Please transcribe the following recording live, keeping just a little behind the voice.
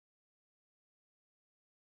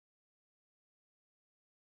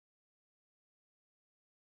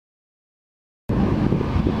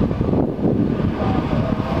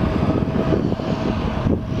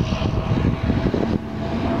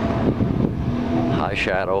high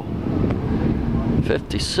shadow.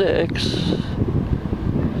 56.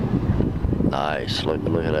 Nice.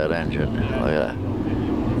 Look at that engine. Look at that.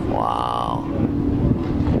 Wow.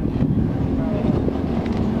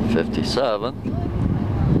 57.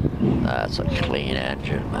 That's a clean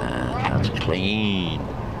engine, man. That's clean.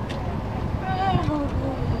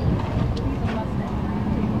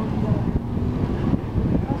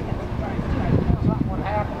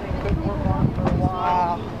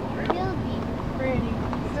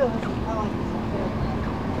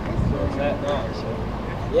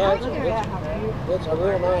 Yeah, it's a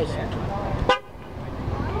real nice.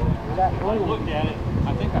 Look at it.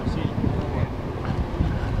 I think I've seen it.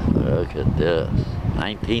 Look at this.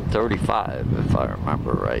 1935, if I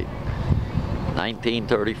remember right.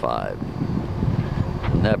 1935.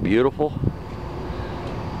 Isn't that beautiful?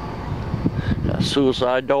 Got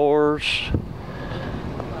suicide doors.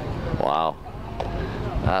 Wow.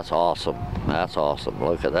 That's awesome. That's awesome.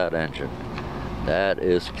 Look at that engine. That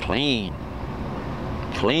is clean.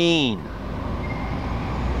 Clean.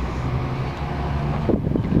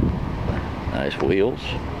 Nice wheels.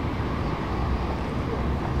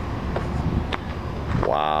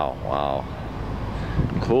 Wow, wow.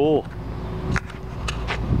 Cool.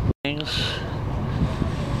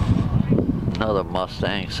 Another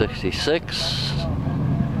Mustang 66.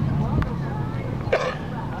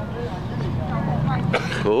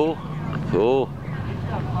 Cool, cool.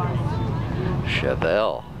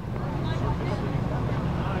 Chevelle.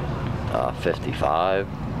 55.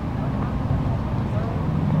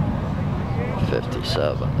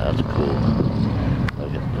 57. That's cool.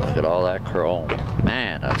 Look at all that chrome.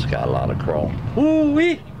 Man, that's got a lot of chrome.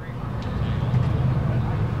 Woo-wee!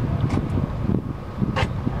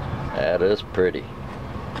 That is pretty.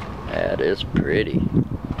 That is pretty.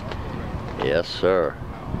 Yes, sir.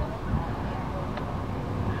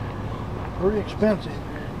 Pretty expensive.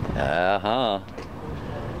 Uh-huh.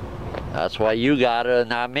 That's why you got it,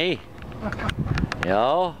 not me. You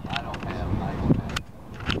know? I don't have.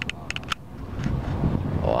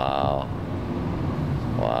 Wow.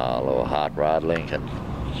 Wow, little hot rod Lincoln.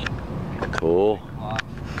 Cool.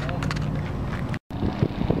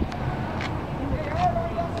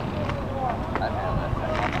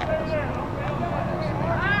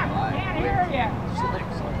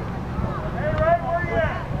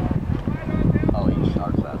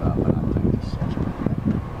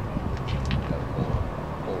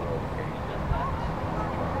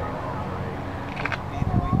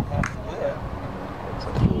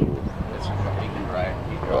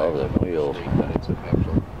 Love them wheels.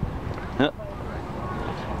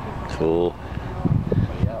 Cool.